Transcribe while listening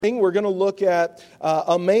We're going to look at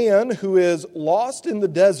a man who is lost in the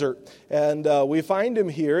desert, and we find him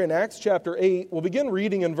here in Acts chapter 8. We'll begin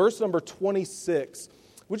reading in verse number 26.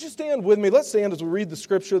 Would you stand with me? Let's stand as we read the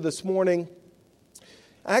scripture this morning.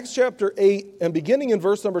 Acts chapter 8, and beginning in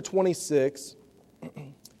verse number 26.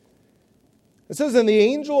 It says, "And the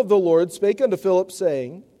angel of the Lord spake unto Philip,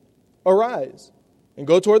 saying, Arise, and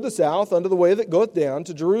go toward the south unto the way that goeth down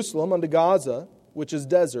to Jerusalem unto Gaza, which is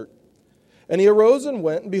desert. And he arose and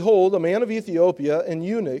went, and behold, a man of Ethiopia, an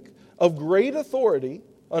eunuch, of great authority,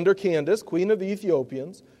 under Candace, queen of the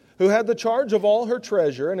Ethiopians, who had the charge of all her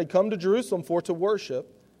treasure, and had come to Jerusalem for to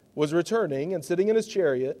worship, was returning, and sitting in his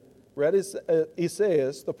chariot, read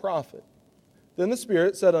Esaias the prophet. Then the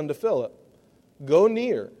Spirit said unto Philip, Go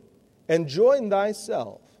near, and join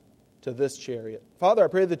thyself to this chariot." Father, I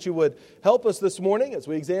pray that you would help us this morning as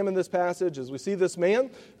we examine this passage, as we see this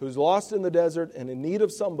man who's lost in the desert and in need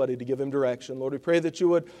of somebody to give him direction. Lord, we pray that you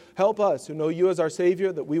would help us who know you as our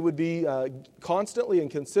Savior, that we would be constantly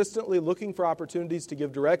and consistently looking for opportunities to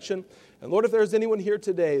give direction. And Lord, if there's anyone here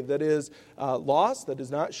today that is lost, that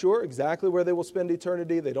is not sure exactly where they will spend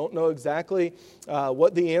eternity, they don't know exactly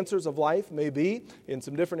what the answers of life may be in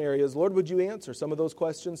some different areas, Lord, would you answer some of those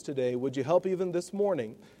questions today? Would you help even this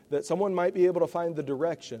morning that someone might be able to find the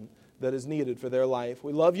direction that is needed for their life?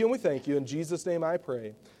 We love you and we thank you. In Jesus' name I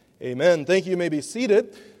pray. Amen. Thank you. You may be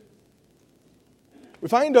seated. We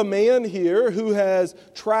find a man here who has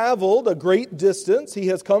traveled a great distance. He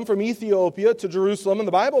has come from Ethiopia to Jerusalem. And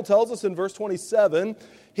the Bible tells us in verse 27,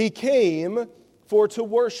 he came for to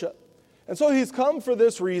worship. And so he's come for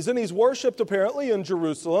this reason. He's worshipped apparently in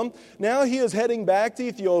Jerusalem. Now he is heading back to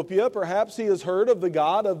Ethiopia. Perhaps he has heard of the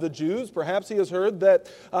God of the Jews. Perhaps he has heard that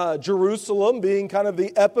Jerusalem being kind of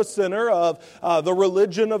the epicenter of the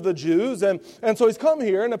religion of the Jews. And so he's come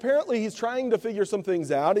here, and apparently he's trying to figure some things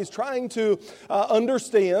out. He's trying to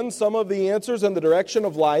understand some of the answers and the direction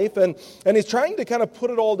of life. And he's trying to kind of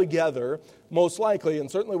put it all together, most likely. And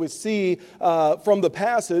certainly we see from the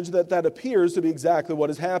passage that appears to be exactly what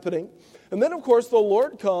is happening. And then, of course, the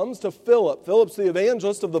Lord comes to Philip. Philip's the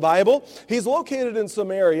evangelist of the Bible. He's located in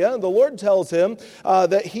Samaria, and the Lord tells him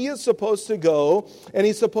that he is supposed to go, and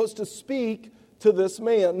he's supposed to speak to this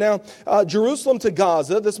man. Now, Jerusalem to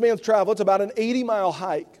Gaza, this man's travel, it's about an 80-mile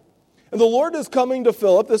hike. And the Lord is coming to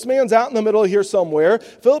Philip. This man's out in the middle here somewhere.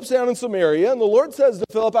 Philip's down in Samaria. And the Lord says to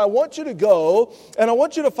Philip, I want you to go and I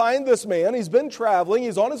want you to find this man. He's been traveling.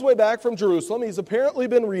 He's on his way back from Jerusalem. He's apparently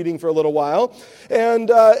been reading for a little while. And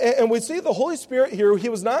we see the Holy Spirit here. He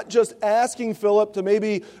was not just asking Philip to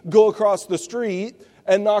maybe go across the street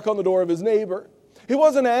and knock on the door of his neighbor. He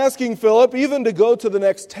wasn't asking Philip even to go to the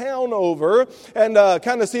next town over and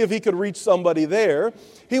kind of see if he could reach somebody there.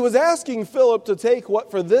 He was asking Philip to take what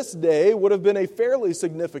for this day would have been a fairly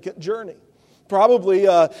significant journey. Probably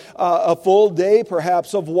a full day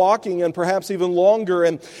perhaps of walking and perhaps even longer.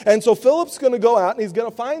 And so Philip's going to go out and he's going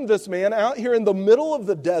to find this man out here in the middle of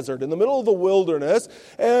the desert, in the middle of the wilderness.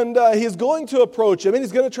 And he's going to approach him and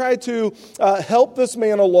he's going to try to help this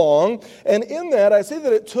man along. And in that I see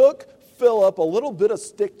that it took Philip a little bit of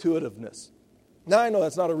stick-to-itiveness. Now, I know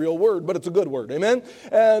that's not a real word, but it's a good word, amen?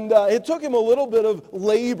 And it took him a little bit of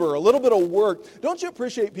labor, a little bit of work. Don't you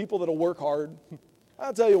appreciate people that'll work hard?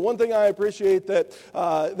 I'll tell you, one thing I appreciate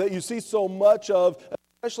that you see so much of,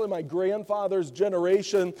 especially my grandfather's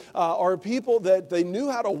generation, are people that they knew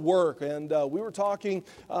how to work. And we were talking,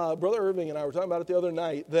 Brother Irving and I were talking about it the other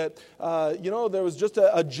night, that, there was just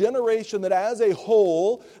a generation that as a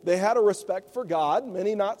whole, they had a respect for God.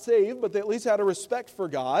 Many not saved, but they at least had a respect for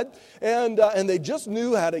God. And they just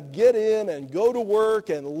knew how to get in and go to work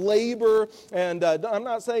and labor. And I'm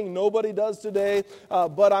not saying nobody does today,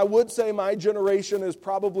 but I would say my generation is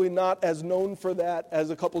probably not as known for that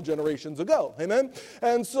as a couple generations ago. Amen?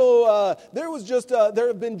 And so there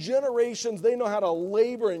have been generations, they know how to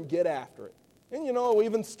labor and get after it. And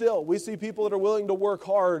even still, we see people that are willing to work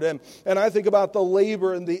hard. And I think about the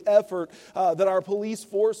labor and the effort that our police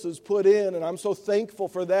forces put in. And I'm so thankful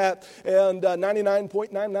for that. And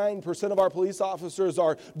 99.99% of our police officers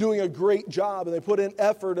are doing a great job. And they put in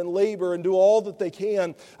effort and labor and do all that they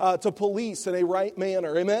can to police in a right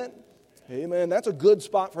manner. Amen? Amen. That's a good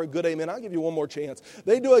spot for a good amen. I'll give you one more chance.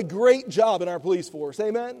 They do a great job in our police force.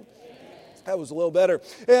 Amen? That was a little better.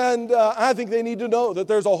 And I think they need to know that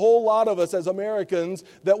there's a whole lot of us as Americans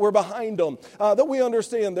that we're behind them. That we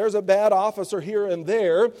understand there's a bad officer here and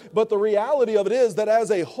there. But the reality of it is that as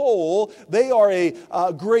a whole, they are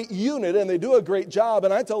a great unit and they do a great job.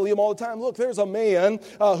 And I tell them all the time, look, there's a man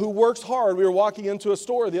who works hard. We were walking into a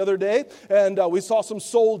store the other day and we saw some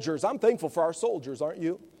soldiers. I'm thankful for our soldiers, aren't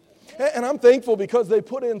you? And I'm thankful because they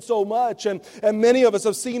put in so much, and many of us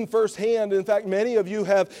have seen firsthand. In fact, many of you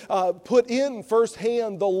have put in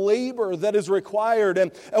firsthand the labor that is required,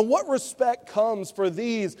 and what respect comes for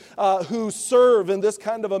these who serve in this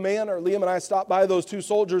kind of a manner. Liam and I stopped by those two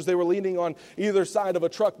soldiers. They were leaning on either side of a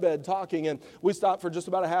truck bed talking, and we stopped for just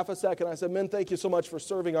about a half a second. I said, "Men, thank you so much for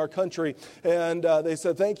serving our country." And they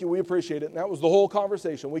said, "Thank you, we appreciate it." And that was the whole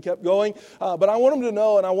conversation. We kept going, but I want them to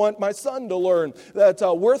know, and I want my son to learn, that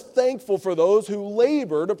we're thankful for those who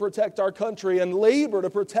labor to protect our country and labor to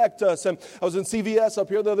protect us. And I was in CVS up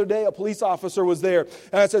here the other day. A police officer was there.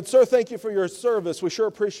 And I said, "Sir, thank you for your service. We sure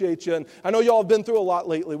appreciate you. And I know y'all have been through a lot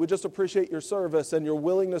lately. We just appreciate your service and your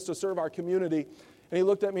willingness to serve our community." And he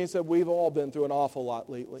looked at me and said, "We've all been through an awful lot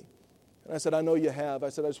lately." And I said, "I know you have." I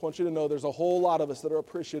said, "I just want you to know there's a whole lot of us that are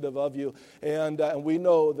appreciative of you. And we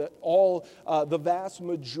know that the vast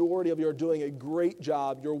majority of you are doing a great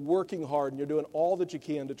job. You're working hard and you're doing all that you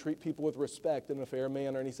can to treat people with respect in a fair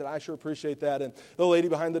manner." And he said, "I sure appreciate that." And the lady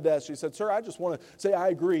behind the desk, she said, "Sir, I just want to say I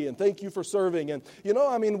agree and thank you for serving." And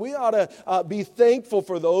we ought to be thankful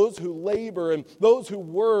for those who labor and those who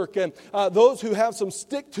work and those who have some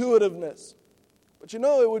stick-to-itiveness. But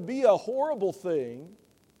it would be a horrible thing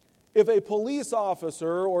if a police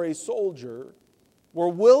officer or a soldier were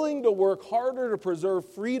willing to work harder to preserve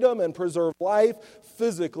freedom and preserve life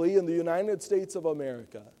physically in the United States of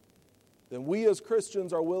America than we as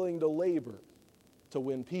Christians are willing to labor to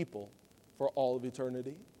win people for all of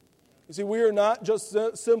eternity. You see, we are not just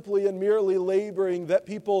simply and merely laboring that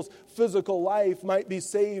people's physical life might be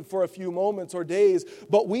saved for a few moments or days,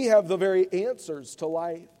 but we have the very answers to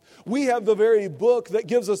life. We have the very book that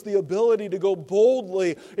gives us the ability to go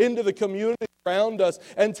boldly into the community around us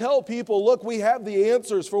and tell people, "Look, we have the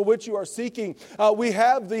answers for which you are seeking. We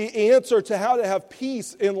have the answer to how to have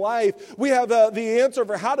peace in life. We have the answer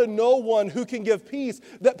for how to know one who can give peace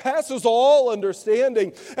that passes all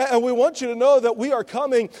understanding." And we want you to know that we are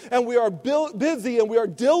coming and we are busy and we are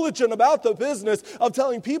diligent about the business of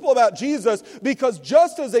telling people about Jesus, because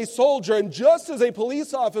just as a soldier and just as a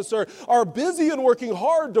police officer are busy and working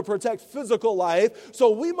hard to protect physical life,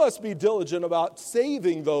 so we must be diligent about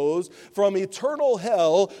saving those from eternal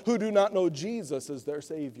hell who do not know Jesus as their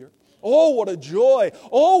Savior. Oh, what a joy.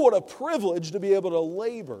 Oh, what a privilege to be able to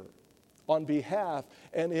labor on behalf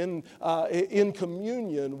and in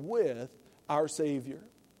communion with our Savior.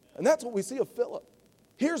 And that's what we see of Philip.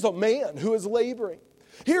 Here's a man who is laboring.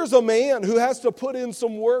 Here's a man who has to put in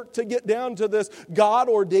some work to get down to this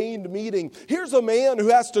God-ordained meeting. Here's a man who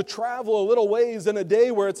has to travel a little ways in a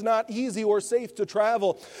day where it's not easy or safe to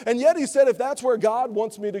travel. And yet he said, if that's where God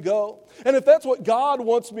wants me to go, and if that's what God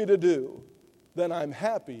wants me to do, then I'm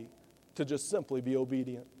happy to just simply be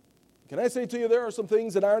obedient. Can I say to you, there are some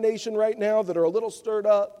things in our nation right now that are a little stirred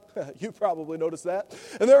up. You probably noticed that.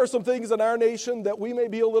 And there are some things in our nation that we may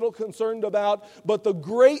be a little concerned about, but the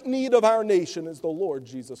great need of our nation is the Lord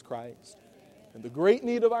Jesus Christ. And the great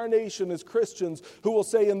need of our nation is Christians who will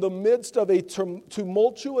say, in the midst of a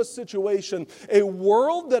tumultuous situation, a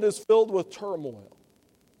world that is filled with turmoil,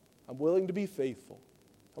 I'm willing to be faithful.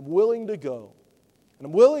 I'm willing to go. And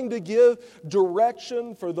I'm willing to give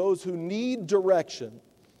direction for those who need direction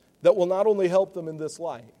that will not only help them in this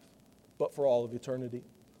life, but for all of eternity.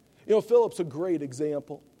 Philip's a great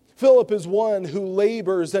example. Philip is one who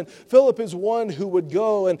labors, and Philip is one who would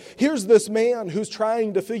go. And here's this man who's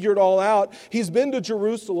trying to figure it all out. He's been to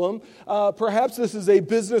Jerusalem. Perhaps this is a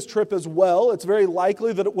business trip as well. It's very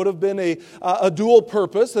likely that it would have been a dual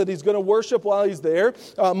purpose, that he's going to worship while he's there.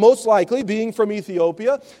 Most likely, being from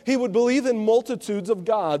Ethiopia, he would believe in multitudes of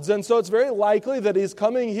gods. And so it's very likely that he's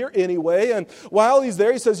coming here anyway. And while he's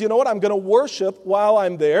there, he says, you know what, I'm going to worship while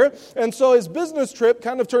I'm there. And so his business trip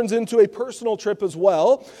kind of turns into a personal trip as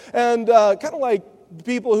well. And kind of like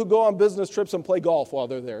people who go on business trips and play golf while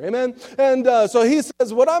they're there. Amen? And so he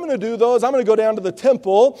says, what I'm going to do, though, is I'm going to go down to the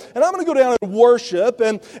temple, and I'm going to go down and worship,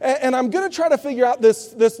 and I'm going to try to figure out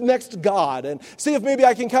this next God and see if maybe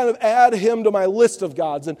I can kind of add him to my list of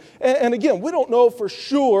gods. And again, we don't know for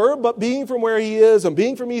sure, but being from where he is and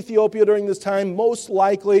being from Ethiopia during this time, most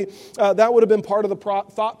likely that would have been part of the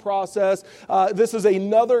thought process. This is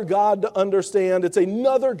another God to understand. It's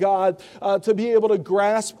another God to be able to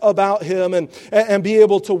grasp about him and be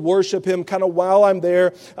able to worship him kind of while I'm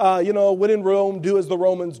there. When in Rome, do as the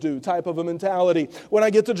Romans do type of a mentality. When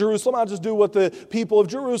I get to Jerusalem, I'll just do what the people of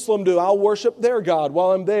Jerusalem do. I'll worship their God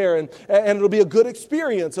while I'm there, and it'll be a good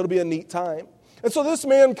experience. It'll be a neat time. And so this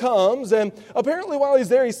man comes, and apparently while he's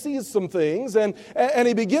there, he sees some things, and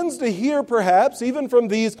he begins to hear, perhaps, even from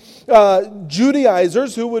these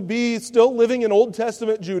Judaizers who would be still living in Old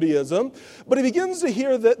Testament Judaism, but he begins to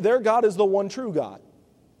hear that their God is the one true God.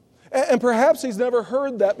 And perhaps he's never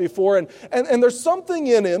heard that before. And there's something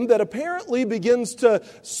in him that apparently begins to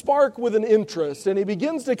spark with an interest. And he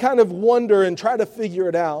begins to kind of wonder and try to figure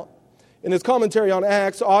it out. In his commentary on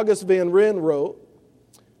Acts, August Van Ryn wrote,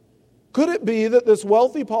 "Could it be that this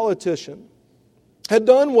wealthy politician had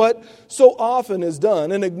done what so often is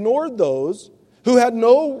done and ignored those who had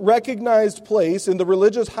no recognized place in the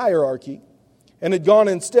religious hierarchy and had gone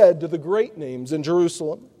instead to the great names in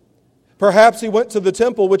Jerusalem? Perhaps he went to the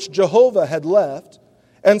temple which Jehovah had left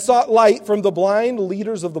and sought light from the blind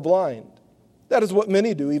leaders of the blind. That is what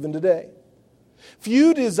many do even today.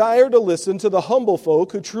 Few desire to listen to the humble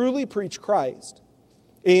folk who truly preach Christ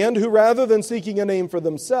and who, rather than seeking a name for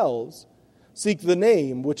themselves, seek the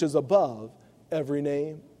name which is above every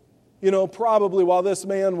name." You know, probably while this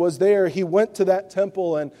man was there, he went to that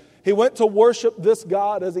temple and he went to worship this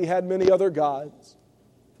God as he had many other gods.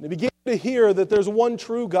 And he began to hear that there's one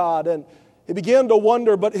true God, and he began to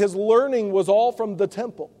wonder, but his learning was all from the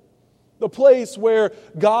temple, the place where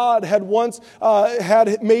God had once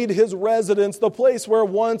had made his residence, the place where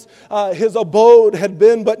once his abode had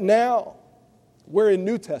been, but now we're in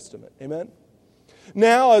New Testament, amen?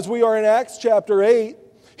 Now, as we are in Acts chapter 8,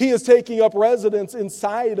 he is taking up residence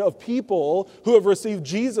inside of people who have received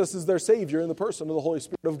Jesus as their Savior in the person of the Holy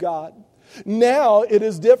Spirit of God. Now it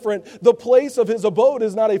is different. The place of his abode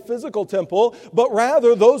is not a physical temple, but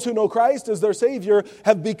rather those who know Christ as their Savior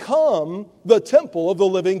have become the temple of the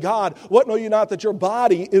living God. What know you not that your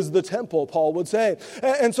body is the temple, Paul would say.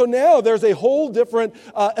 And so now there's a whole different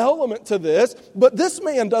element to this, but this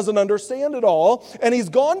man doesn't understand it all, and he's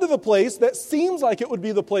gone to the place that seems like it would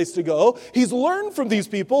be the place to go. He's learned from these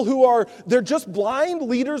people they're just blind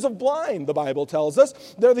leaders of blind, the Bible tells us.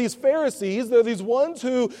 They're these Pharisees, they're these ones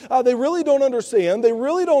who they really don't understand, they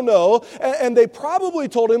really don't know, and they probably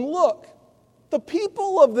told him, look, the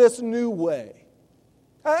people of this new way,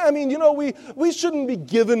 I mean, you know, we shouldn't be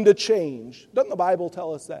given to change. Doesn't the Bible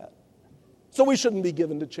tell us that? So we shouldn't be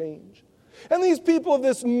given to change. And these people of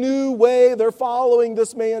this new way, they're following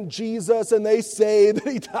this man Jesus, and they say that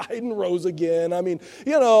he died and rose again. I mean,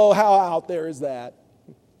 you know, how out there is that?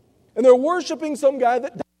 And they're worshiping some guy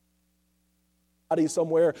that died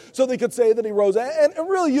somewhere so they could say that he rose. And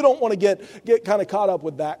really, you don't want to get kind of caught up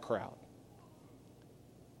with that crowd.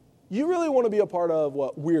 You really want to be a part of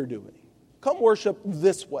what we're doing. Come worship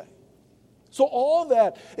this way. So all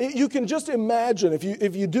that, you can just imagine,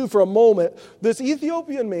 if you do for a moment, this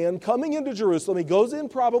Ethiopian man coming into Jerusalem, he goes in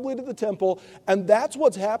probably to the temple, and that's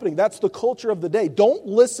what's happening. That's the culture of the day. Don't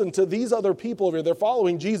listen to these other people over here. They're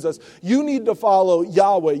following Jesus. You need to follow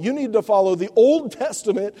Yahweh. You need to follow the Old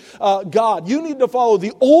Testament God. You need to follow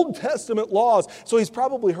the Old Testament laws. So he's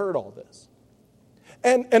probably heard all this.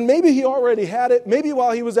 And maybe he already had it. Maybe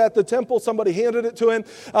while he was at the temple, somebody handed it to him.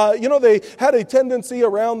 You know, they had a tendency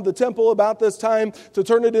around the temple about this time to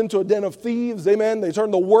turn it into a den of thieves. Amen. They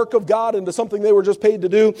turned the work of God into something they were just paid to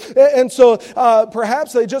do. And so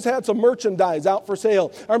perhaps they just had some merchandise out for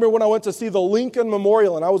sale. I remember when I went to see the Lincoln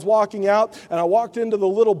Memorial, and I was walking out, and I walked into the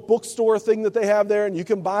little bookstore thing that they have there, and you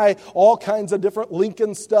can buy all kinds of different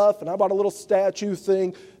Lincoln stuff. And I bought a little statue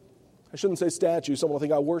thing. I shouldn't say statue. Someone will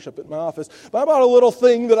think I worship it in my office. But I bought a little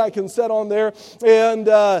thing that I can set on there. And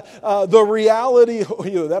the reality,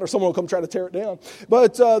 either that or someone will come try to tear it down.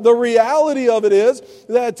 But the reality of it is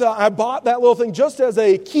that I bought that little thing just as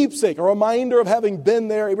a keepsake, a reminder of having been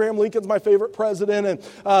there. Abraham Lincoln's my favorite president.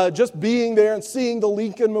 And just being there and seeing the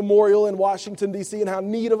Lincoln Memorial in Washington, D.C. and how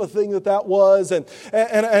neat of a thing that was. And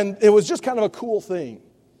it was just kind of a cool thing.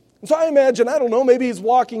 And so I imagine, I don't know, maybe he's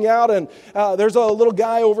walking out and there's a little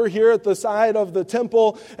guy over here at the side of the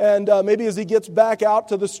temple, and maybe as he gets back out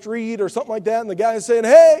to the street or something like that, and the guy is saying,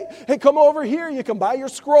 hey, come over here, you can buy your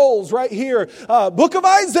scrolls right here, book of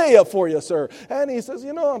Isaiah for you, sir. And he says,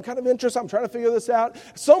 you know, I'm kind of interested, I'm trying to figure this out.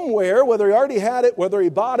 Somewhere, whether he already had it, whether he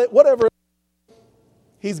bought it, whatever,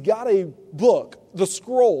 he's got a book, the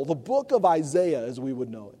scroll, the book of Isaiah as we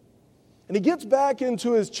would know it. And he gets back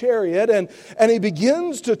into his chariot and he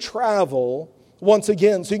begins to travel once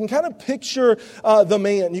again. So you can kind of picture the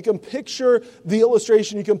man. You can picture the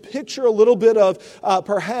illustration. You can picture a little bit of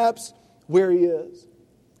perhaps where he is.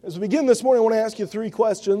 As we begin this morning, I want to ask you 3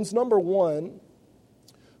 questions. Number 1,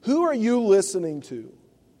 who are you listening to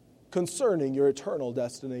concerning your eternal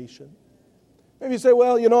destination? Maybe you say,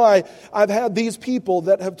 well, you know, I've had these people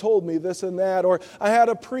that have told me this and that, or I had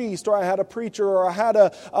a priest, or I had a preacher, or I had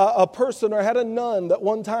a person, or I had a nun that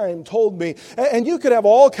one time told me. And you could have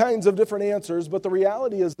all kinds of different answers, but the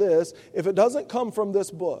reality is this: if it doesn't come from this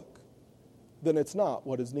book, then it's not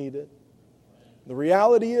what is needed. The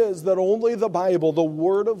reality is that only the Bible, the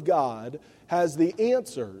Word of God, has the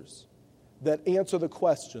answers that answer the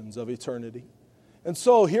questions of eternity. And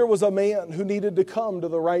so here was a man who needed to come to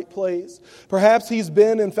the right place. Perhaps he's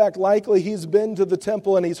been, in fact, likely he's been to the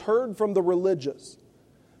temple and he's heard from the religious.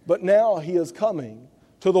 But now he is coming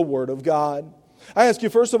to the Word of God. I ask you,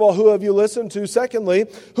 first of all, who have you listened to? Secondly,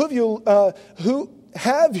 who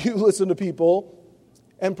have you listened to people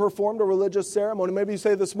and performed a religious ceremony? Maybe you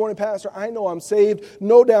say this morning, Pastor, I know I'm saved,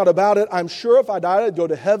 no doubt about it. I'm sure if I died, I'd go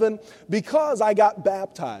to heaven because I got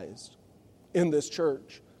baptized in this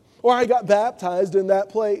church. Or I got baptized in that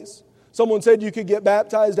place. Someone said you could get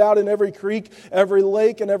baptized out in every creek, every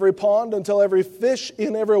lake, and every pond until every fish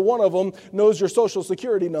in every one of them knows your social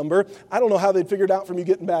security number. I don't know how they'd figured out from you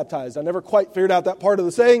getting baptized. I never quite figured out that part of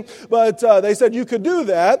the saying, but they said you could do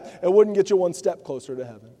that. It wouldn't get you one step closer to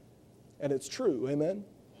heaven. And it's true, amen?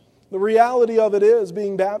 The reality of it is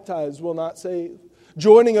being baptized will not save.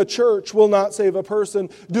 Joining a church will not save a person.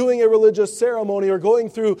 Doing a religious ceremony or going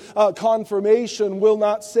through confirmation will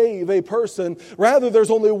not save a person. Rather, there's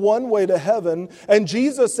only one way to heaven. And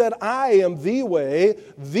Jesus said, I am the way,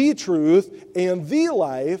 the truth, and the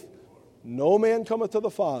life. No man cometh to the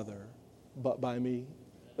Father but by me.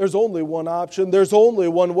 There's only one option. There's only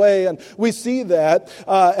one way. And we see that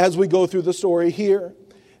as we go through the story here.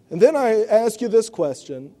 And then I ask you this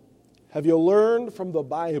question. Have you learned from the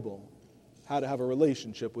Bible how to have a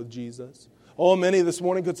relationship with Jesus? Oh, many this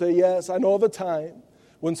morning could say, yes, I know of a time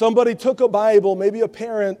when somebody took a Bible, maybe a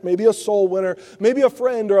parent, maybe a soul winner, maybe a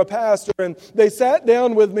friend or a pastor, and they sat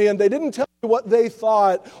down with me and they didn't tell me what they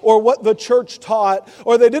thought or what the church taught,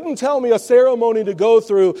 or they didn't tell me a ceremony to go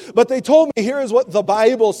through, but they told me, here is what the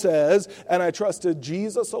Bible says, and I trusted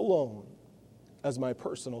Jesus alone as my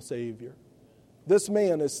personal Savior. This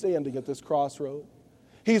man is standing at this crossroad.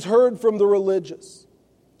 He's heard from the religious.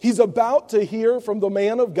 He's about to hear from the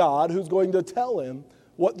man of God who's going to tell him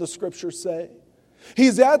what the Scriptures say.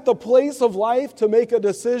 He's at the place of life to make a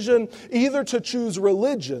decision either to choose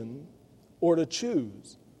religion or to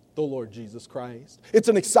choose the Lord Jesus Christ. It's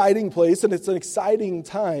an exciting place and it's an exciting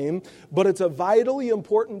time, but it's a vitally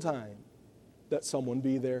important time that someone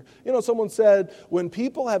be there. You know, someone said, when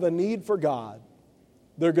people have a need for God,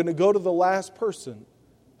 they're going to go to the last person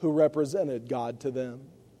who represented God to them.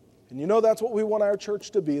 And you know that's what we want our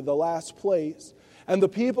church to be, the last place. And the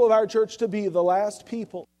people of our church to be the last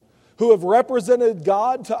people who have represented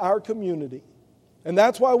God to our community. And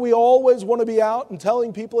that's why we always want to be out and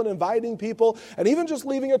telling people and inviting people and even just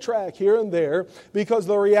leaving a track here and there, because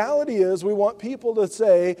the reality is we want people to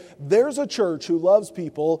say, there's a church who loves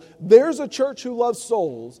people, there's a church who loves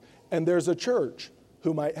souls, and there's a church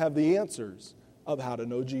who might have the answers of how to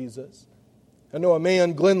know Jesus. I know a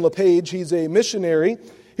man, Glenn LePage, he's a missionary.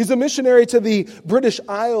 He's a missionary to the British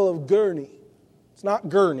Isle of Gurney. It's not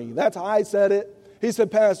Gurney. That's how I said it. He said,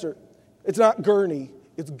 Pastor, it's not Gurney,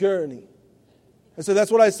 it's Gurney. I said,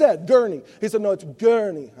 that's what I said, Gurney. He said, no, it's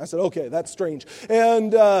Gurney. I said, okay, that's strange.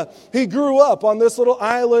 And he grew up on this little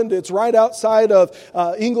island. It's right outside of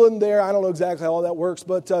England there. I don't know exactly how all that works,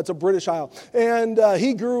 but it's a British isle. And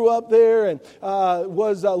he grew up there and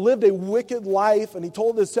lived a wicked life. And he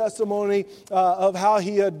told his testimony of how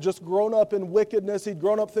he had just grown up in wickedness. He'd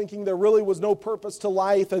grown up thinking there really was no purpose to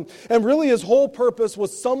life. And really his whole purpose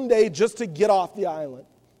was someday just to get off the island.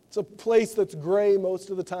 It's a place that's gray most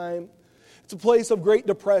of the time. It's a place of great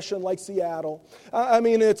depression like Seattle.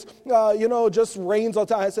 It's, just rains all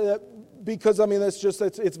the time. I say that because,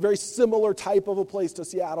 it's a very similar type of a place to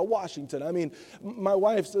Seattle, Washington. My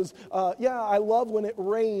wife says, I love when it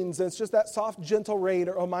rains. And it's just that soft, gentle rain.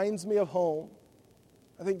 It reminds me of home.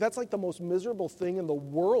 I think that's like the most miserable thing in the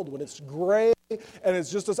world when it's gray and it's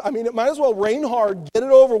just, it might as well rain hard, get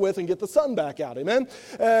it over with, and get the sun back out, amen?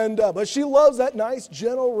 And but she loves that nice,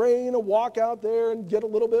 gentle rain, a walk out there and get a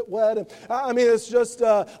little bit wet. And it's just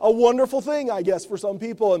a wonderful thing, I guess, for some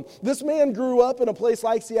people. And this man grew up in a place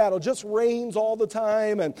like Seattle, just rains all the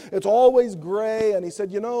time, and it's always gray. And he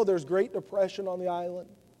said, there's great depression on the island.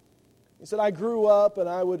 He said, I grew up and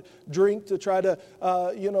I would drink to try to,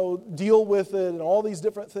 deal with it and all these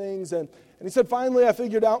different things. And he said, finally, I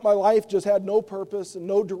figured out my life just had no purpose and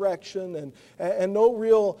no direction and no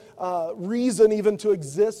real reason even to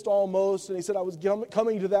exist almost. And he said, I was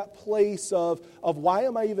coming to that place of why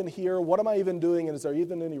am I even here? What am I even doing? And is there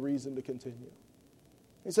even any reason to continue?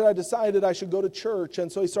 He said, I decided I should go to church.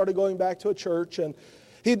 And so he started going back to a church. And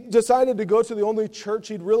he decided to go to the only church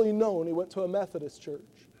he'd really known. He went to a Methodist church.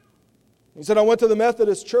 He said, I went to the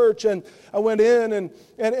Methodist church, and I went in,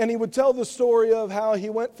 and he would tell the story of how he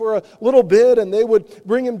went for a little bit, and they would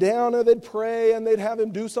bring him down, and they'd pray, and they'd have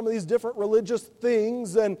him do some of these different religious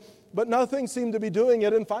things, but nothing seemed to be doing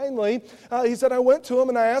it. And finally, he said, I went to him,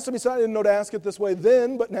 and I asked him, he said, I didn't know to ask it this way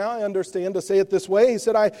then, but now I understand to say it this way. He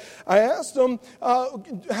said, I asked him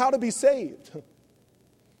how to be saved. He said,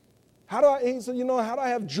 how do I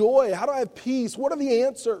have joy? How do I have peace? What are the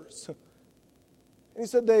answers? And he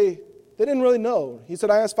said, they didn't really know. He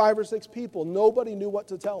said, I asked 5 or 6 people. Nobody knew what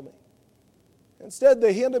to tell me. Instead,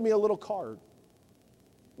 they handed me a little card.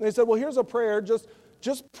 And they said, well, here's a prayer.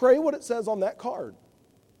 Just pray what it says on that card.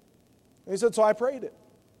 And he said, so I prayed it.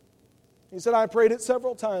 He said, I prayed it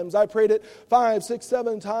several times. I prayed it 5, 6,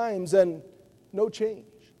 7 times, and no change.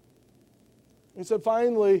 He said,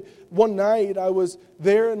 finally, one night I was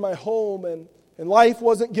there in my home, and life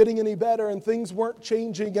wasn't getting any better, and things weren't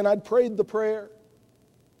changing, and I'd prayed the prayer.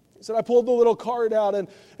 He said, I pulled the little card out, and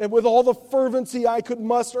with all the fervency I could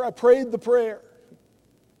muster, I prayed the prayer.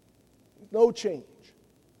 No change.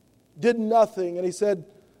 Did nothing. And he said,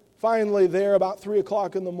 finally there, about 3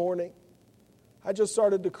 o'clock in the morning, I just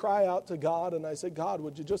started to cry out to God, and I said, God,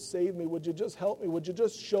 would you just save me? Would you just help me? Would you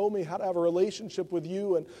just show me how to have a relationship with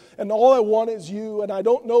you? And all I want is you, and I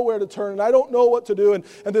don't know where to turn, and I don't know what to do. And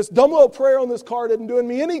this dumb little prayer on this card isn't doing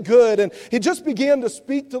me any good. And he just began to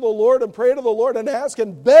speak to the Lord and pray to the Lord and ask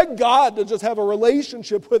and beg God to just have a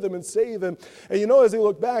relationship with him and save him. And as he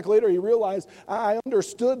looked back later, he realized, I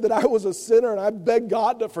understood that I was a sinner, and I begged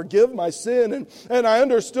God to forgive my sin. And I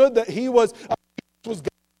understood that he was God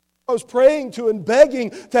I was praying to and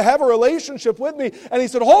begging to have a relationship with me. And he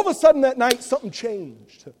said, all of a sudden that night, something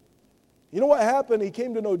changed. You know what happened? He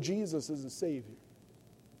came to know Jesus as a Savior.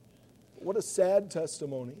 What a sad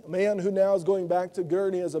testimony. A man who now is going back to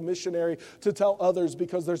Gurney as a missionary to tell others,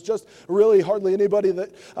 because there's just really hardly anybody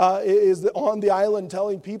that is on the island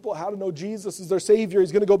telling people how to know Jesus as their Savior.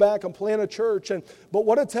 He's going to go back and plant a church. But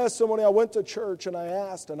what a testimony. I went to church and I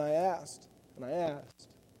asked and I asked and I asked,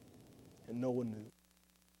 and no one knew.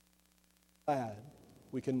 Glad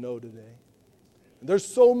we can know today. And there's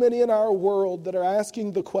so many in our world that are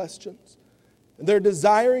asking the questions, and they're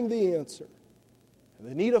desiring the answer. And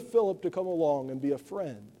they need a Philip to come along and be a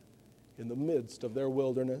friend in the midst of their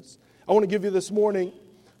wilderness. I want to give you this morning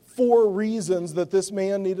 4 reasons that this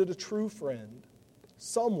man needed a true friend,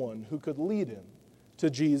 someone who could lead him to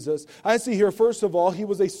Jesus. I see here, first of all, he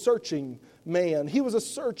was a searching man. He was a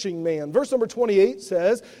searching man. Verse number 28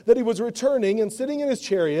 says that he was returning, and sitting in his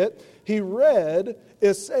chariot, he read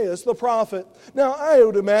Isaiah the prophet. Now, I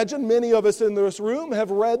would imagine many of us in this room have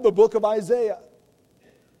read the book of Isaiah.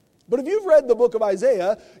 But if you've read the book of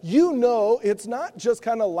Isaiah, you know it's not just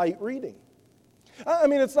kind of light reading. I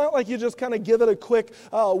mean, it's not like you just kind of give it a quick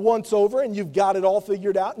once over and you've got it all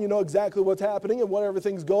figured out and you know exactly what's happening and what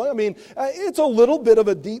everything's going. I mean, it's a little bit of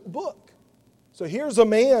a deep book. So here's a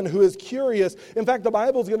man who is curious. In fact, the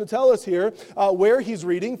Bible's going to tell us here where he's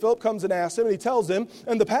reading. Philip comes and asks him, and he tells him,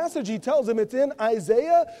 and the passage he tells him, it's in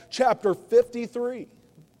Isaiah chapter 53.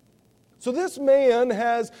 So this man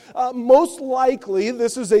has, most likely,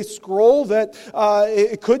 this is a scroll that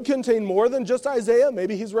it could contain more than just Isaiah.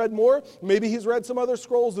 Maybe he's read more. Maybe he's read some other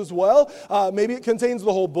scrolls as well. Maybe it contains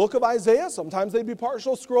the whole book of Isaiah. Sometimes they'd be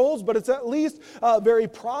partial scrolls, but it's at least very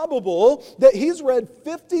probable that he's read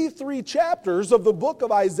 53 chapters of the book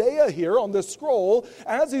of Isaiah here on this scroll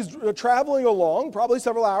as he's traveling along, probably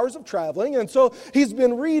several hours of traveling. And so he's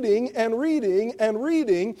been reading and reading and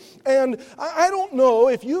reading. And I don't know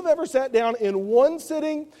if you've ever sat down in one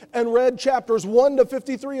sitting and read chapters 1 to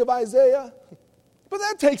 53 of Isaiah. But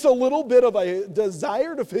that takes a little bit of a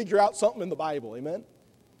desire to figure out something in the Bible, amen?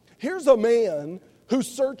 Here's a man who's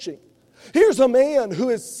searching. Here's a man who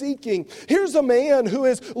is seeking. Here's a man who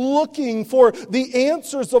is looking for the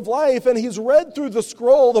answers of life, and he's read through the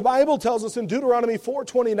scroll. The Bible tells us in Deuteronomy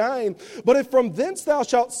 4:29, but if from thence thou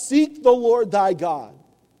shalt seek the Lord thy God,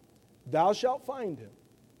 thou shalt find him.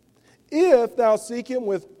 If thou seek him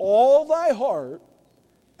with all thy heart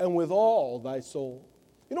and with all thy soul.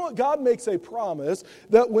 You know what? God makes a promise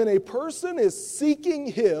that when a person is seeking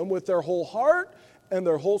him with their whole heart and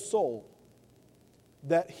their whole soul,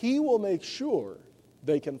 that he will make sure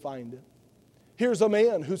they can find him. Here's a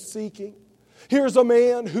man who's seeking. Here's a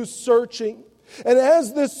man who's searching. And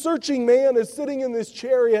as this searching man is sitting in this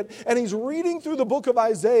chariot and he's reading through the book of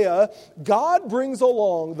Isaiah, God brings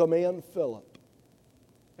along the man Philip.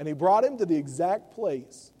 And he brought him to the exact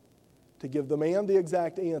place to give the man the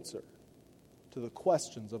exact answer to the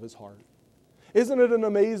questions of his heart. Isn't it an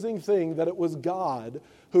amazing thing that it was God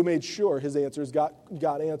who made sure his answers got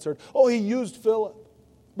answered? Oh, he used Philip.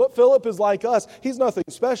 But Philip is like us. He's nothing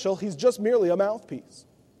special. He's just merely a mouthpiece.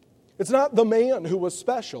 It's not the man who was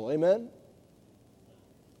special. Amen?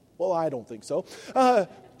 Well, I don't think so.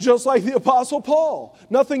 Just like the Apostle Paul.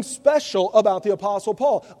 Nothing special about the Apostle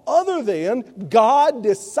Paul, other than God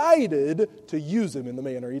decided to use him in the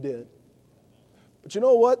manner he did. But you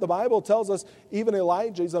know what? The Bible tells us even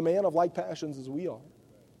Elijah is a man of like passions as we are.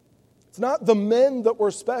 It's not the men that were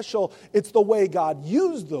special. It's the way God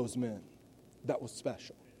used those men that was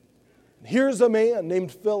special. Here's a man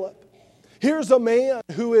named Philip. Here's a man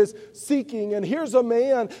who is seeking, and here's a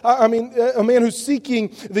man who's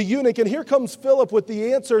seeking the eunuch, and here comes Philip with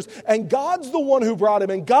the answers, and God's the one who brought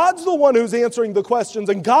him, and God's the one who's answering the questions,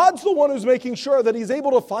 and God's the one who's making sure that he's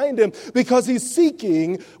able to find him because he's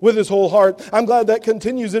seeking with his whole heart. I'm glad that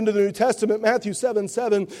continues into the New Testament. Matthew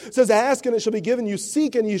 7:7 says, "Ask and it shall be given you,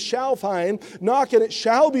 seek and you shall find, knock and it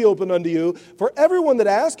shall be opened unto you. For everyone that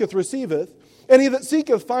asketh receiveth, and he that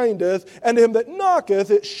seeketh findeth, and to him that knocketh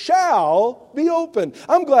it shall be opened."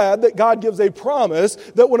 I'm glad that God gives a promise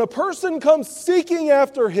that when a person comes seeking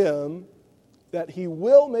after him, that he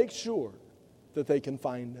will make sure that they can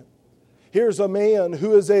find him. Here's a man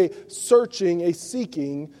who is a searching, a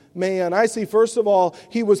seeking man. I see, first of all,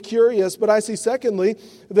 he was curious, but I see, secondly,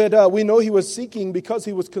 that we know he was seeking because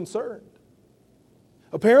he was concerned.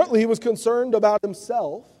 Apparently, he was concerned about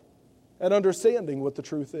himself and understanding what the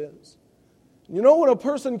truth is. You know, when a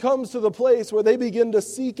person comes to the place where they begin to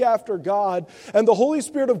seek after God and the Holy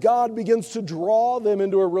Spirit of God begins to draw them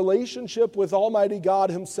into a relationship with Almighty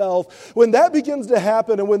God Himself, when that begins to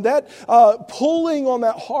happen and when that pulling on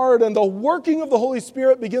that heart and the working of the Holy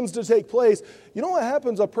Spirit begins to take place, you know what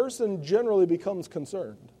happens? A person generally becomes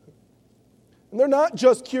concerned. And they're not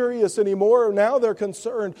just curious anymore. Now they're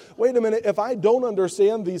concerned. Wait a minute, if I don't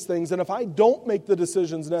understand these things and if I don't make the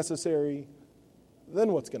decisions necessary,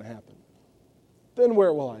 then what's going to happen? Then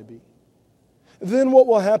where will I be? Then what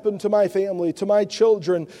will happen to my family, to my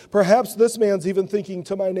children? Perhaps this man's even thinking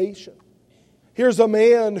to my nation. Here's a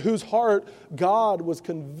man whose heart God was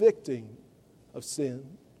convicting of sin.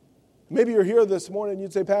 Maybe you're here this morning and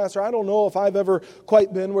you'd say, "Pastor, I don't know if I've ever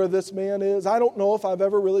quite been where this man is. I don't know if I've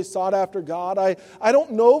ever really sought after God. I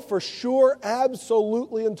don't know for sure,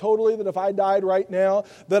 absolutely and totally, that if I died right now,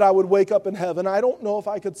 that I would wake up in heaven. I don't know if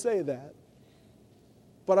I could say that."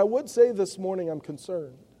 But I would say this morning I'm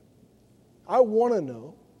concerned. I want to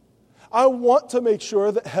know. I want to make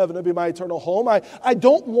sure that heaven will be my eternal home. I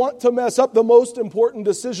don't want to mess up the most important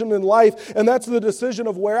decision in life, and that's the decision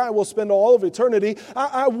of where I will spend all of eternity.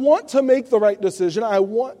 I want to make the right decision. I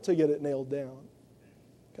want to get it nailed down.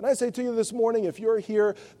 Can I say to you this morning, if you're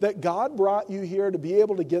here, that God brought you here to be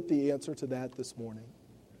able to get the answer to that this morning.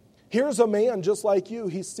 Here's a man just like you.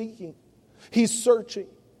 He's seeking. He's searching.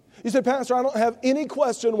 You say, "Pastor, I don't have any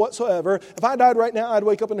question whatsoever. If I died right now, I'd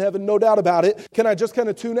wake up in heaven, no doubt about it. Can I just kind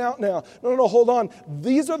of tune out now?" No, hold on.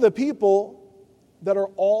 These are the people that are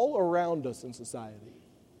all around us in society.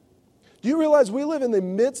 Do you realize we live in the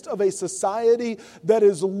midst of a society that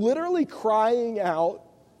is literally crying out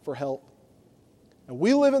for help? And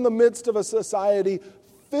we live in the midst of a society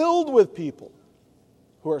filled with people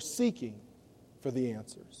who are seeking for the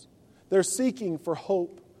answers. They're seeking for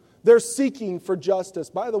hope. They're seeking for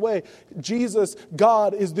justice. By the way, Jesus,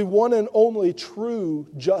 God, is the one and only true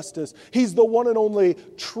justice. He's the one and only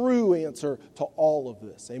true answer to all of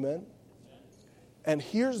this. Amen? And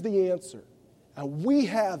here's the answer. And we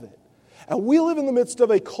have it. And we live in the midst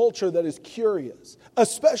of a culture that is curious,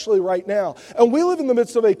 especially right now. And we live in the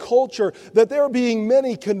midst of a culture that there are being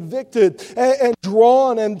many convicted and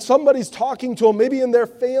drawn, and somebody's talking to them, maybe in their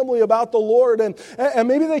family, about the Lord, and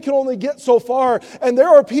maybe they can only get so far. And there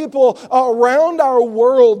are people around our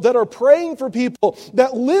world that are praying for people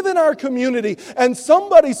that live in our community, and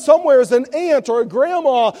somebody somewhere is an aunt or a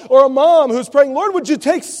grandma or a mom who's praying, "Lord, would you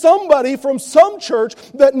take somebody from some church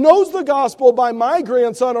that knows the gospel by my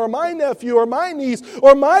grandson or my nephew or my niece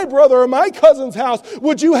or my brother or my cousin's house?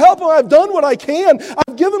 Would you help them? I've done what I can.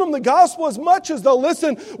 I've given them the gospel as much as they'll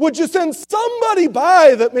listen. Would you send somebody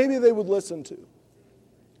by that maybe they would listen to?"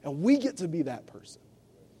 And we get to be that person.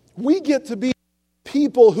 We get to be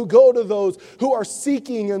people who go to those who are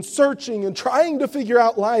seeking and searching and trying to figure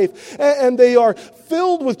out life. And they are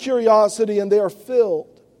filled with curiosity and they are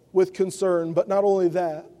filled with concern. But not only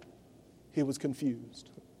that, he was confused.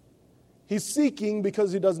 He's seeking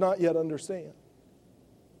because he does not yet understand.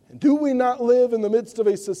 And do we not live in the midst of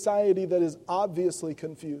a society that is obviously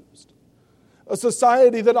confused? A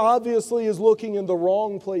society that obviously is looking in the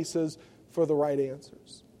wrong places for the right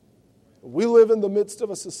answers. We live in the midst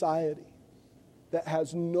of a society that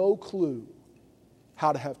has no clue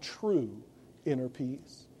how to have true inner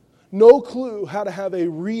peace. No clue how to have a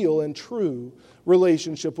real and true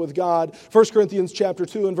relationship with God. 1 Corinthians chapter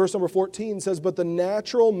 2 and verse number 14 says, "But the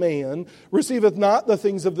natural man receiveth not the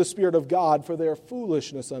things of the Spirit of God, for they are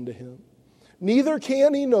foolishness unto him. Neither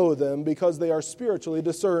can he know them, because they are spiritually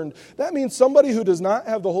discerned." That means somebody who does not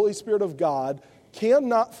have the Holy Spirit of God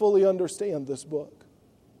cannot fully understand this book.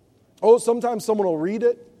 Oh, sometimes someone will read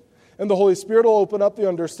it, and the Holy Spirit will open up the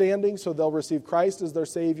understanding, so they'll receive Christ as their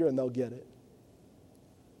Savior, and they'll get it.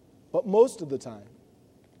 But most of the time,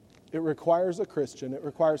 it requires a Christian, it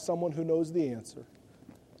requires someone who knows the answer,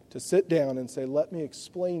 to sit down and say, "Let me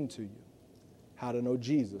explain to you how to know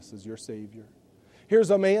Jesus as your Savior." Here's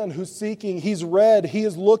a man who's seeking, he's read, he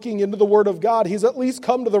is looking into the Word of God. He's at least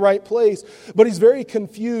come to the right place, but he's very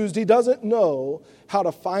confused. He doesn't know how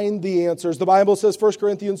to find the answers. The Bible says, 1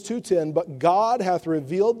 Corinthians 2:10, "But God hath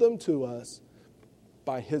revealed them to us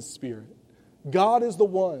by His Spirit." God is the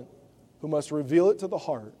one who must reveal it to the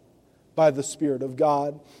heart by the Spirit of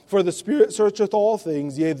God. "For the Spirit searcheth all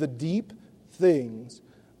things, yea, the deep things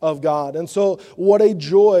of God." And so what a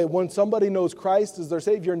joy when somebody knows Christ as their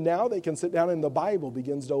Savior. Now they can sit down and the Bible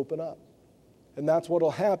begins to open up. And that's what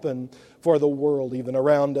will happen for the world even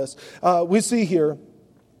around us. We see here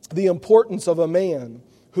the importance of a man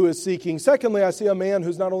who is seeking. Secondly, I see a man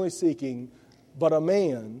who's not only seeking, but a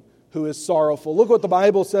man who is sorrowful. Look what the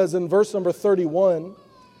Bible says in verse number 31.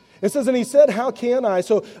 It says, "And he said, How can I?"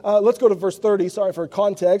 So let's go to verse 30, sorry for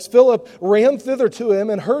context. "Philip ran thither to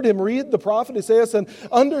him and heard him read the prophet Isaiah, and said,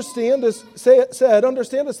 Understandest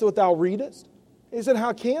what thou readest? He said,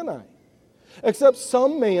 How can I? Except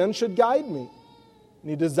some man should guide me.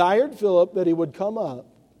 And he desired Philip that he would come up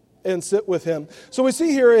and sit with him." So we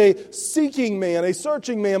see here a seeking man, a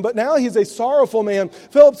searching man, but now he's a sorrowful man.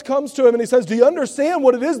 Philip comes to him and he says, "Do you understand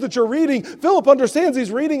what it is that you're reading?" Philip understands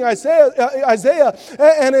he's reading Isaiah,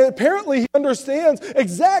 and apparently he understands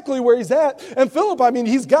exactly where he's at. And Philip,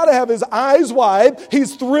 he's got to have his eyes wide.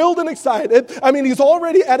 He's thrilled and excited. He's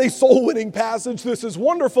already at a soul-winning passage. This is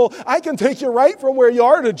wonderful. I can take you right from where you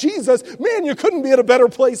are to Jesus. Man, you couldn't be at a better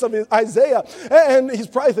place of Isaiah. And he's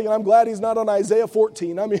probably thinking, I'm glad he's not on Isaiah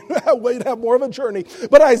 14. We'd have more of a journey.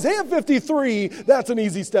 But Isaiah 53, that's an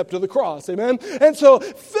easy step to the cross, amen? And so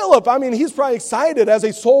Philip, he's probably excited as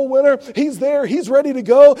a soul winner. He's there, he's ready to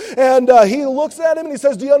go. And he looks at him and he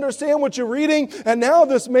says, "Do you understand what you're reading?" And now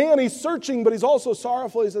this man, he's searching, but he's also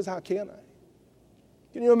sorrowful. He says, "How can I?"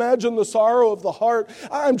 Can you imagine the sorrow of the heart?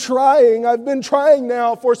 I'm trying. I've been trying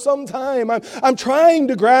now for some time. I'm trying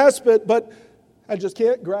to grasp it, but I just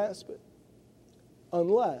can't grasp it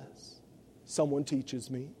unless someone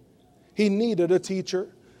teaches me. He needed a teacher.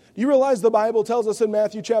 You realize the Bible tells us in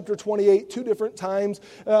Matthew chapter 28, 2 different times,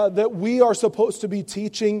 that we are supposed to be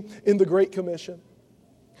teaching in the Great Commission.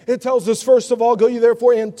 It tells us, first of all, "Go ye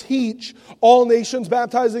therefore and teach all nations,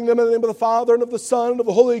 baptizing them in the name of the Father and of the Son and of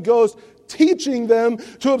the Holy Ghost, teaching them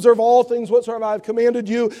to observe all things whatsoever I have commanded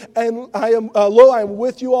you. And I am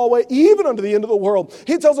with you always, even unto the end of the world."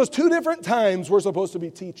 He tells us 2 different times we're supposed to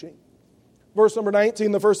be teaching. Verse number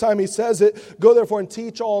 19, the first time he says it, "Go therefore and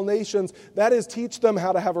teach all nations." That is, teach them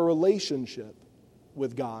how to have a relationship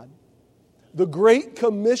with God. The great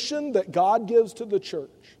commission that God gives to the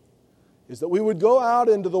church is that we would go out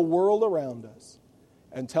into the world around us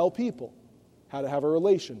and tell people how to have a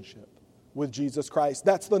relationship with Jesus Christ.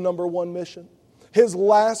 That's the number one mission. His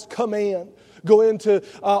last command, go into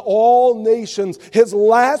all nations. His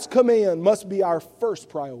last command must be our first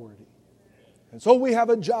priority. And so we have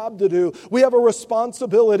a job to do. We have a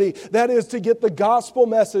responsibility. That is to get the gospel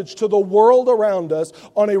message to the world around us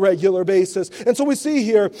on a regular basis. And so we see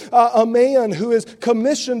here a man who is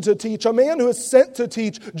commissioned to teach, a man who is sent to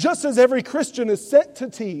teach, just as every Christian is sent to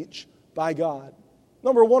teach by God.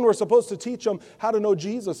 Number one, we're supposed to teach them how to know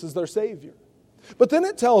Jesus as their Savior. But then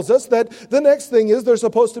it tells us that the next thing is they're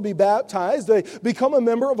supposed to be baptized. They become a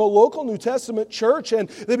member of a local New Testament church and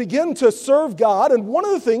they begin to serve God. And one of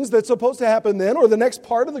the things that's supposed to happen then, or the next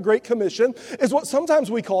part of the Great Commission, is what sometimes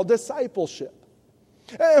we call discipleship.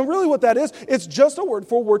 And really what that is, it's just a word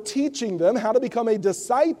for we're teaching them how to become a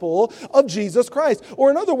disciple of Jesus Christ. Or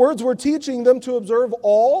in other words, we're teaching them to observe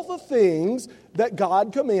all the things that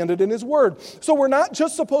God commanded in His Word. So we're not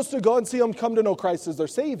just supposed to go and see them come to know Christ as their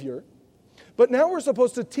Savior. But now we're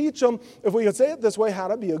supposed to teach them, if we could say it this way, how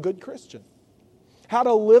to be a good Christian. How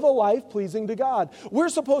to live a life pleasing to God. We're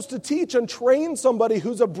supposed to teach and train somebody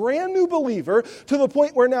who's a brand new believer to the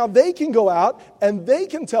point where now they can go out and they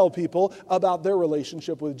can tell people about their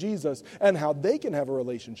relationship with Jesus and how they can have a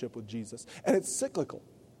relationship with Jesus. And it's cyclical.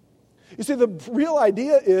 You see, the real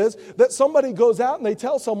idea is that somebody goes out and they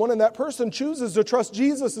tell someone, and that person chooses to trust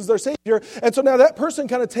Jesus as their Savior. And so now that person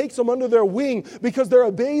kind of takes them under their wing because they're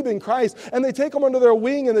a babe in Christ. And they take them under their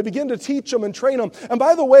wing and they begin to teach them and train them. And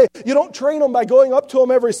by the way, you don't train them by going up to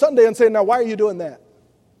them every Sunday and saying, now why are you doing that?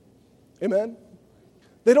 Amen?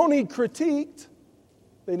 They don't need critiqued.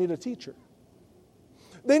 They need a teacher.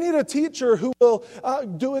 They need a teacher who will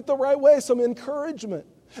do it the right way, some encouragement.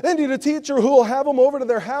 They need a teacher who will have them over to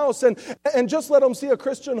their house and just let them see a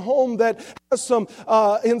Christian home that has some,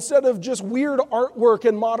 instead of just weird artwork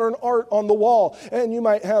and modern art on the wall. And you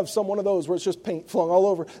might have one of those where it's just paint flung all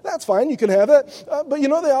over. That's fine, you can have it. But they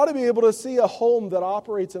ought to be able to see a home that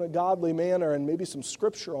operates in a godly manner and maybe some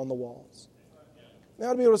scripture on the walls. They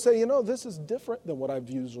ought to be able to say, this is different than what I've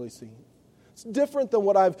usually seen. It's different than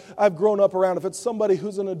what I've grown up around. If it's somebody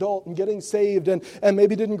who's an adult and getting saved and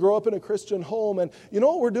maybe didn't grow up in a Christian home. And you know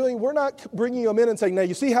what we're doing? We're not bringing them in and saying, now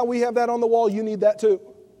you see how we have that on the wall? You need that too.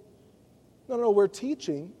 No, we're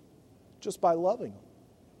teaching just by loving them.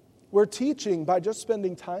 We're teaching by just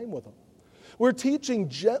spending time with them. We're teaching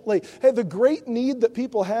gently. Hey, the great need that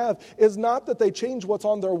people have is not that they change what's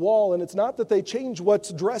on their wall, and it's not that they change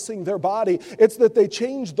what's dressing their body. It's that they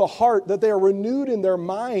change the heart, that they are renewed in their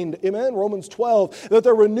mind. Amen? Romans 12, that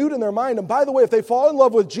they're renewed in their mind. And by the way, if they fall in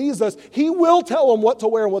love with Jesus, He will tell them what to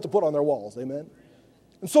wear and what to put on their walls. Amen?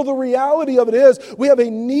 And so the reality of it is we have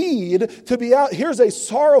a need to be out. Here's a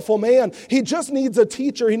sorrowful man. He just needs a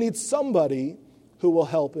teacher. He needs somebody who will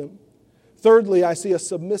help him. Thirdly, I see a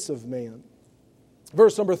submissive man.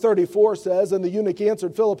 Verse number 34 says, and the eunuch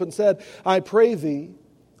answered Philip and said, I pray thee,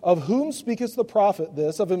 of whom speaketh the prophet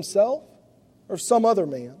this, of himself or some other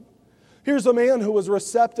man? Here's a man who was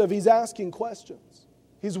receptive. He's asking questions.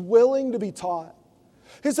 He's willing to be taught.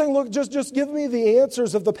 He's saying, look, just give me the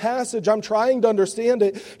answers of the passage. I'm trying to understand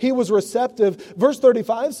it. He was receptive. Verse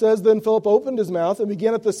 35 says, then Philip opened his mouth and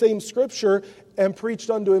began at the same scripture and preached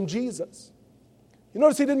unto him Jesus. You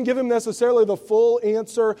notice he didn't give him necessarily the full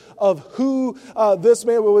answer of who this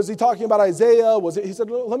man was. Was he talking about Isaiah? He said,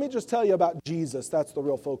 let me just tell you about Jesus. That's the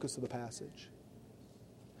real focus of the passage.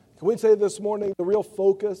 Can we say this morning, the real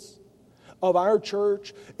focus of our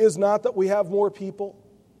church is not that we have more people,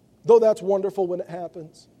 though that's wonderful when it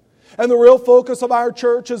happens. And the real focus of our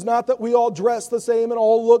church is not that we all dress the same and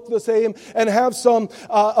all look the same and have some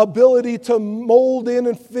ability to mold in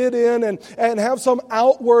and fit in and have some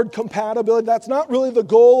outward compatibility. That's not really the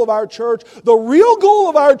goal of our church. The real goal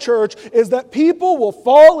of our church is that people will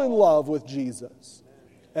fall in love with Jesus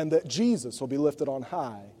and that Jesus will be lifted on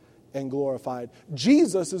high and glorified.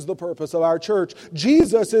 Jesus is the purpose of our church.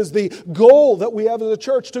 Jesus is the goal that we have as a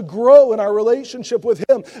church, to grow in our relationship with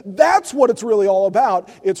Him. That's what it's really all about.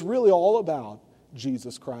 It's really all about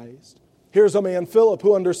Jesus Christ. Here's a man, Philip,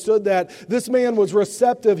 who understood that. This man was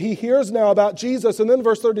receptive. He hears now about Jesus. And then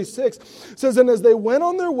verse 36 says, and as they went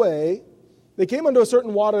on their way, they came unto a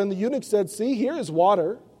certain water, and the eunuch said, see, here is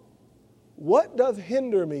water. What doth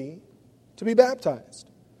hinder me to be baptized?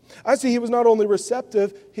 I see he was not only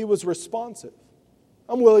receptive, he was responsive.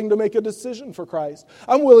 I'm willing to make a decision for Christ.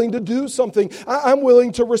 I'm willing to do something. I'm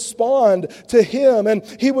willing to respond to Him. And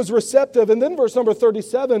he was receptive. And then verse number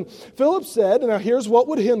 37, Philip said, and now here's what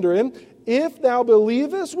would hinder him, if thou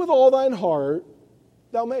believest with all thine heart,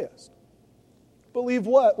 thou mayest. Believe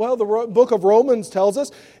what? Well, the book of Romans tells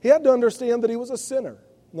us he had to understand that he was a sinner,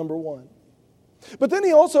 number one. But then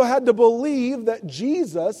he also had to believe that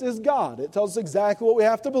Jesus is God. It tells us exactly what we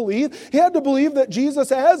have to believe. He had to believe that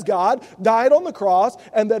Jesus as God died on the cross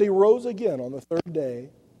and that He rose again on the third day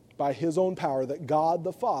by His own power, that God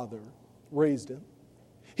the Father raised Him.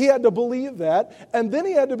 He had to believe that, and then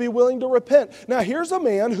he had to be willing to repent. Now here's a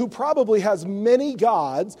man who probably has many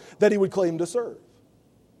gods that he would claim to serve.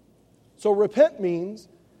 So repent means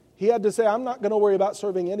he had to say, I'm not going to worry about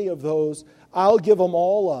serving any of those. I'll give them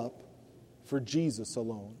all up for Jesus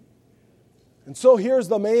alone. And so here's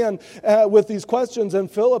the man with these questions,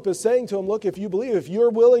 and Philip is saying to him, look, if you believe, if you're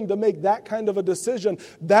willing to make that kind of a decision,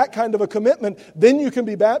 that kind of a commitment, then you can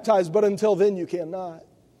be baptized, but until then you cannot.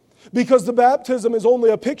 Because the baptism is only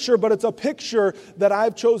a picture, but it's a picture that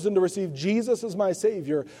I've chosen to receive Jesus as my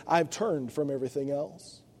Savior. I've turned from everything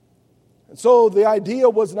else. And so the idea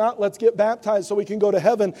was not, let's get baptized so we can go to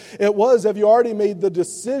heaven. It was, have you already made the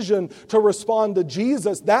decision to respond to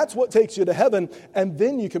Jesus? That's what takes you to heaven, and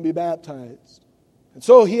then you can be baptized. And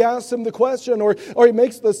so he asks him the question, or he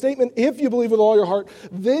makes the statement, if you believe with all your heart,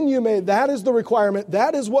 then you may. That is the requirement.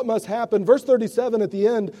 That is what must happen. Verse 37 at the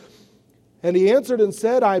end, and he answered and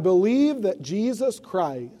said, I believe that Jesus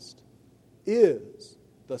Christ is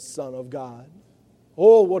the Son of God.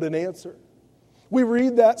 Oh, what an answer. We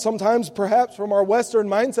read that sometimes perhaps from our Western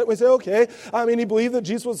mindset. We say, okay, he believed that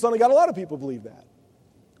Jesus was the Son of God. A lot of people believe that.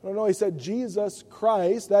 No, he said Jesus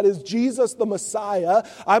Christ, that is Jesus the Messiah.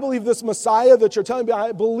 I believe this Messiah that you're telling me,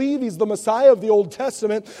 I believe he's the Messiah of the Old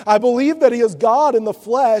Testament. I believe that he is God in the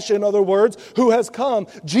flesh, in other words, who has come.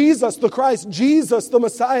 Jesus the Christ, Jesus the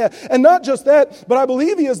Messiah. And not just that, but I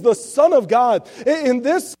believe he is the Son of God. In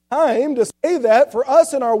this time, to say that, for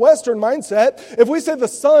us in our Western mindset, if we say the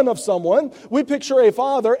son of someone, we picture a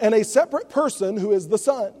father and a separate person who is the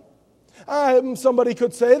son. Somebody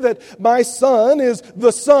could say that my son is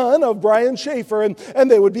the son of Brian Shaffer,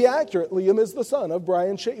 and they would be accurate. Liam is the son of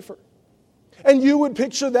Brian Shaffer. And you would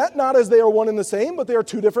picture that not as they are one and the same, but they are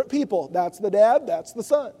two different people. That's the dad, that's the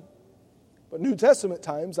son. But New Testament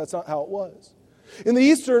times, that's not how it was. In the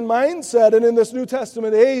Eastern mindset and in this New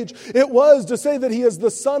Testament age, it was to say that he is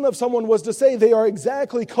the son of someone was to say they are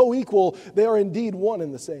exactly co-equal. They are indeed one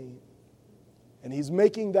and the same. And he's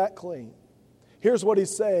making that claim. Here's what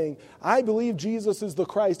he's saying. I believe Jesus is the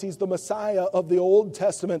Christ. He's the Messiah of the Old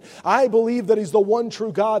Testament. I believe that he's the one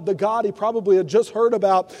true God, the God he probably had just heard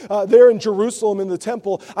about there in Jerusalem in the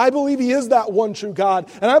temple. I believe he is that one true God.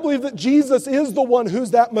 And I believe that Jesus is the one who's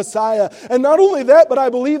that Messiah. And not only that, but I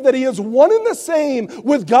believe that he is one and the same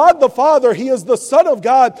with God the Father. He is the Son of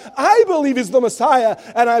God. I believe he's the Messiah.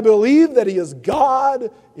 And I believe that he is God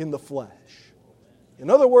in the flesh. In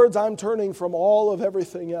other words, I'm turning from all of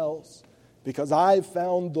everything else, because I've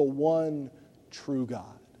found the one true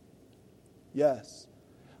God. Yes,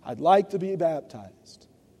 I'd like to be baptized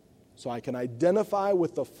so I can identify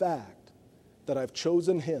with the fact that I've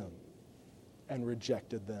chosen him and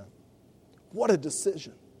rejected them. What a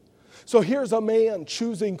decision. So here's a man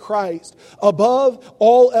choosing Christ above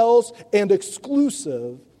all else and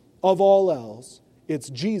exclusive of all else. It's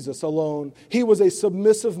Jesus alone. He was a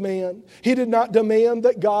submissive man. He did not demand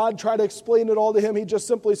that God try to explain it all to him. He just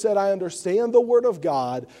simply said, I understand the word of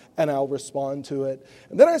God, and I'll respond to it.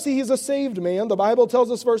 And then I see he's a saved man. The Bible tells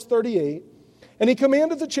us, verse 38, and he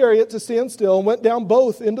commanded the chariot to stand still and went down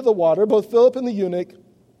both into the water, both Philip and the eunuch,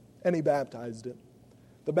 and he baptized him.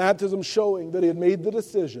 The baptism showing that he had made the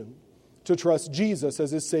decision to trust Jesus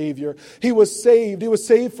as his Savior. He was saved. He was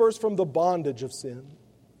saved first from the bondage of sin.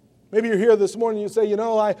 Maybe you're here this morning and you say,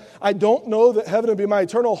 I don't know that heaven will be my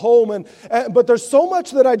eternal home, but there's so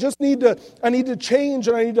much that I just need to change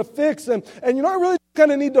and I need to fix. And I really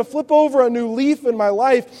kind of need to flip over a new leaf in my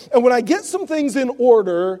life. And when I get some things in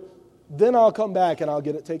order, then I'll come back and I'll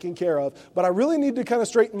get it taken care of. But I really need to kind of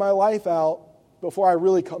straighten my life out before I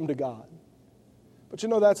really come to God. But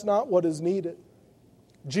that's not what is needed.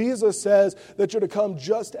 Jesus says that you're to come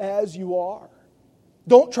just as you are.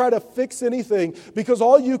 Don't try to fix anything, because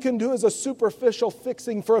all you can do is a superficial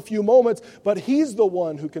fixing for a few moments, but he's the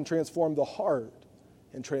one who can transform the heart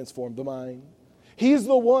and transform the mind. He's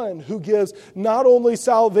the one who gives not only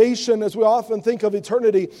salvation, as we often think of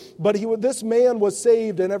eternity, but this man was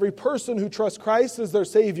saved, and every person who trusts Christ as their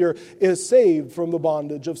Savior is saved from the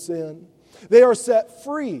bondage of sin. They are set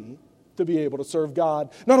free to be able to serve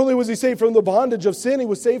God. Not only was he saved from the bondage of sin, he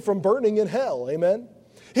was saved from burning in hell. Amen?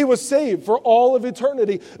 He was saved for all of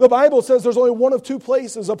eternity. The Bible says there's only one of two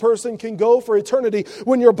places a person can go for eternity.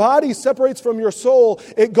 When your body separates from your soul,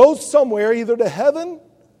 it goes somewhere, either to heaven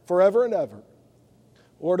forever and ever,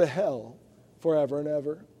 or to hell forever and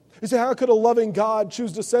ever. You say, how could a loving God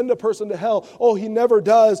choose to send a person to hell? Oh, he never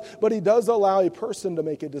does, but he does allow a person to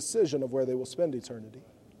make a decision of where they will spend eternity.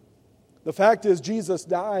 The fact is, Jesus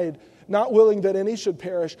died not willing that any should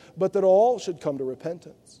perish, but that all should come to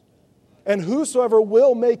repentance. And whosoever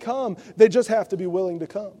will may come. They just have to be willing to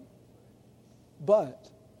come.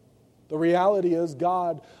 But the reality is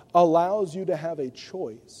God allows you to have a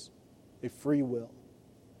choice, a free will.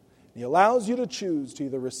 He allows you to choose to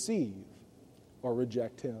either receive or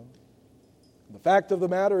reject him. The fact of the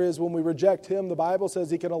matter is, when we reject him, the Bible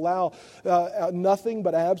says he can allow nothing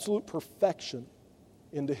but absolute perfection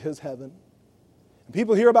into his heaven.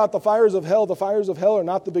 People hear about the fires of hell. The fires of hell are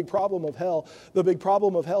not the big problem of hell. The big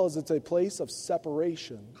problem of hell is it's a place of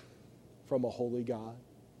separation from a holy God.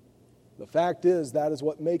 The fact is, that is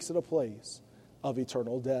what makes it a place of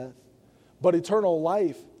eternal death. But eternal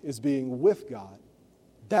life is being with God.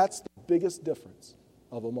 That's the biggest difference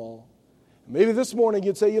of them all. Maybe this morning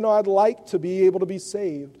you'd say, I'd like to be able to be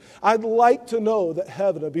saved. I'd like to know that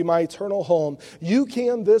heaven would be my eternal home. You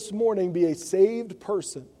can this morning be a saved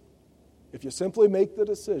person if you simply make the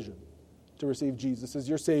decision to receive Jesus as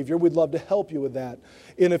your Savior. We'd love to help you with that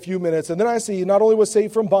in a few minutes. And then I see he not only was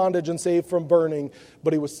saved from bondage and saved from burning,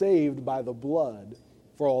 but he was saved by the blood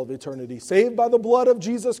for all of eternity. Saved by the blood of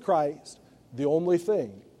Jesus Christ, the only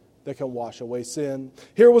thing that can wash away sin.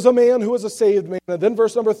 Here was a man who was a saved man. And then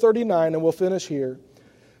verse number 39, and we'll finish here.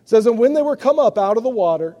 It says, and when they were come up out of the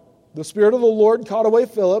water, the Spirit of the Lord caught away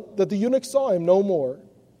Philip, that the eunuch saw him no more.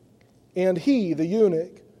 And he, the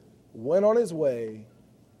eunuch, went on his way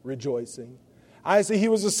rejoicing. I see he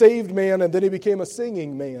was a saved man, and then he became a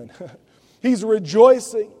singing man. He's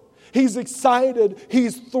rejoicing. He's excited.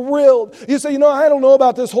 He's thrilled. You say, I don't know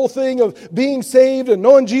about this whole thing of being saved and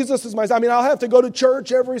knowing Jesus is my... I'll have to go to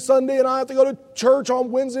church every Sunday, and I have to go to church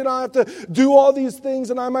on Wednesday, and I have to do all these things,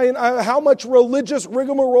 and how much religious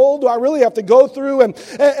rigmarole do I really have to go through? And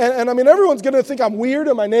everyone's going to think I'm weird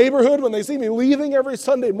in my neighborhood when they see me leaving every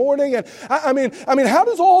Sunday morning. And how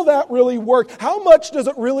does all that really work? How much does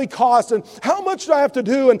it really cost? And how much do I have to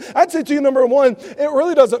do? And I'd say to you, number one, it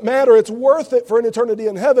really doesn't matter. It's worth it for an eternity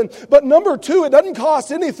in heaven. But number two, it doesn't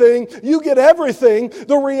cost anything. You get everything.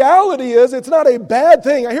 The reality is it's not a bad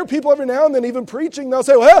thing. I hear people every now and then even preaching. They'll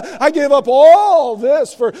say, well, I gave up all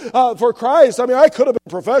this for Christ. I could have been a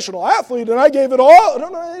professional athlete and I gave it all.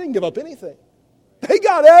 No, I didn't give up anything. They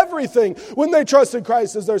got everything when they trusted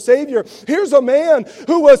Christ as their Savior. Here's a man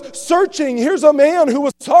who was searching. Here's a man who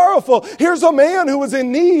was sorrowful. Here's a man who was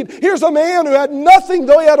in need. Here's a man who had nothing,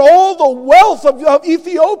 though he had all the wealth of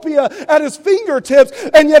Ethiopia at his fingertips,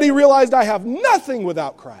 and yet he realized, I have nothing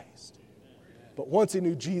without Christ. But once he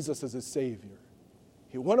knew Jesus as his Savior,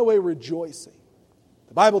 he went away rejoicing.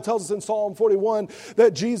 The Bible tells us in Psalm 41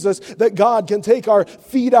 that God can take our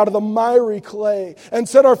feet out of the miry clay and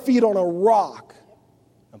set our feet on a rock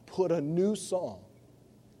and put a new song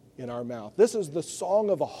in our mouth. This is the song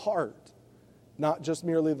of a heart, not just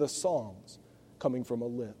merely the songs coming from a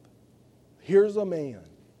lip. Here's a man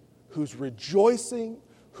who's rejoicing,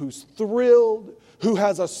 who's thrilled, who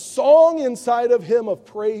has a song inside of him of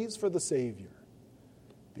praise for the Savior,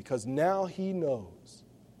 because now he knows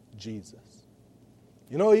Jesus.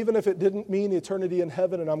 Even if it didn't mean eternity in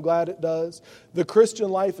heaven, and I'm glad it does, the Christian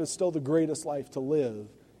life is still the greatest life to live,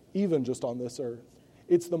 even just on this earth.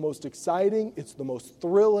 It's the most exciting, it's the most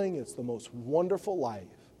thrilling, it's the most wonderful life,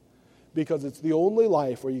 because it's the only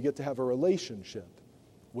life where you get to have a relationship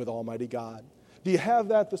with Almighty God. Do you have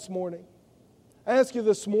that this morning? I ask you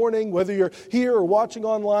this morning, whether you're here or watching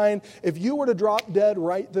online, if you were to drop dead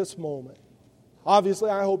right this moment, obviously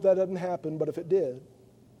I hope that doesn't happen, but if it did,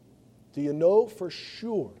 do you know for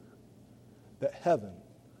sure that heaven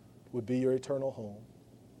would be your eternal home?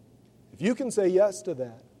 If you can say yes to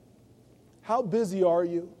that, how busy are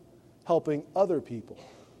you helping other people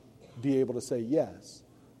be able to say yes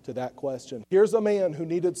to that question? Here's a man who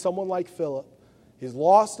needed someone like Philip. He's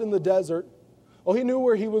lost in the desert. Oh, he knew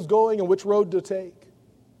where he was going and which road to take,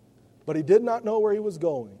 but he did not know where he was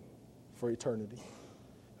going for eternity.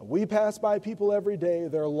 And we pass by people every day.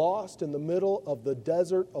 They're lost in the middle of the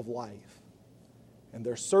desert of life, and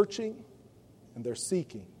they're searching and they're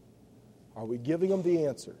seeking. Are we giving them the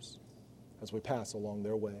answers as we pass along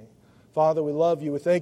their way? Father, we love you. We thank you.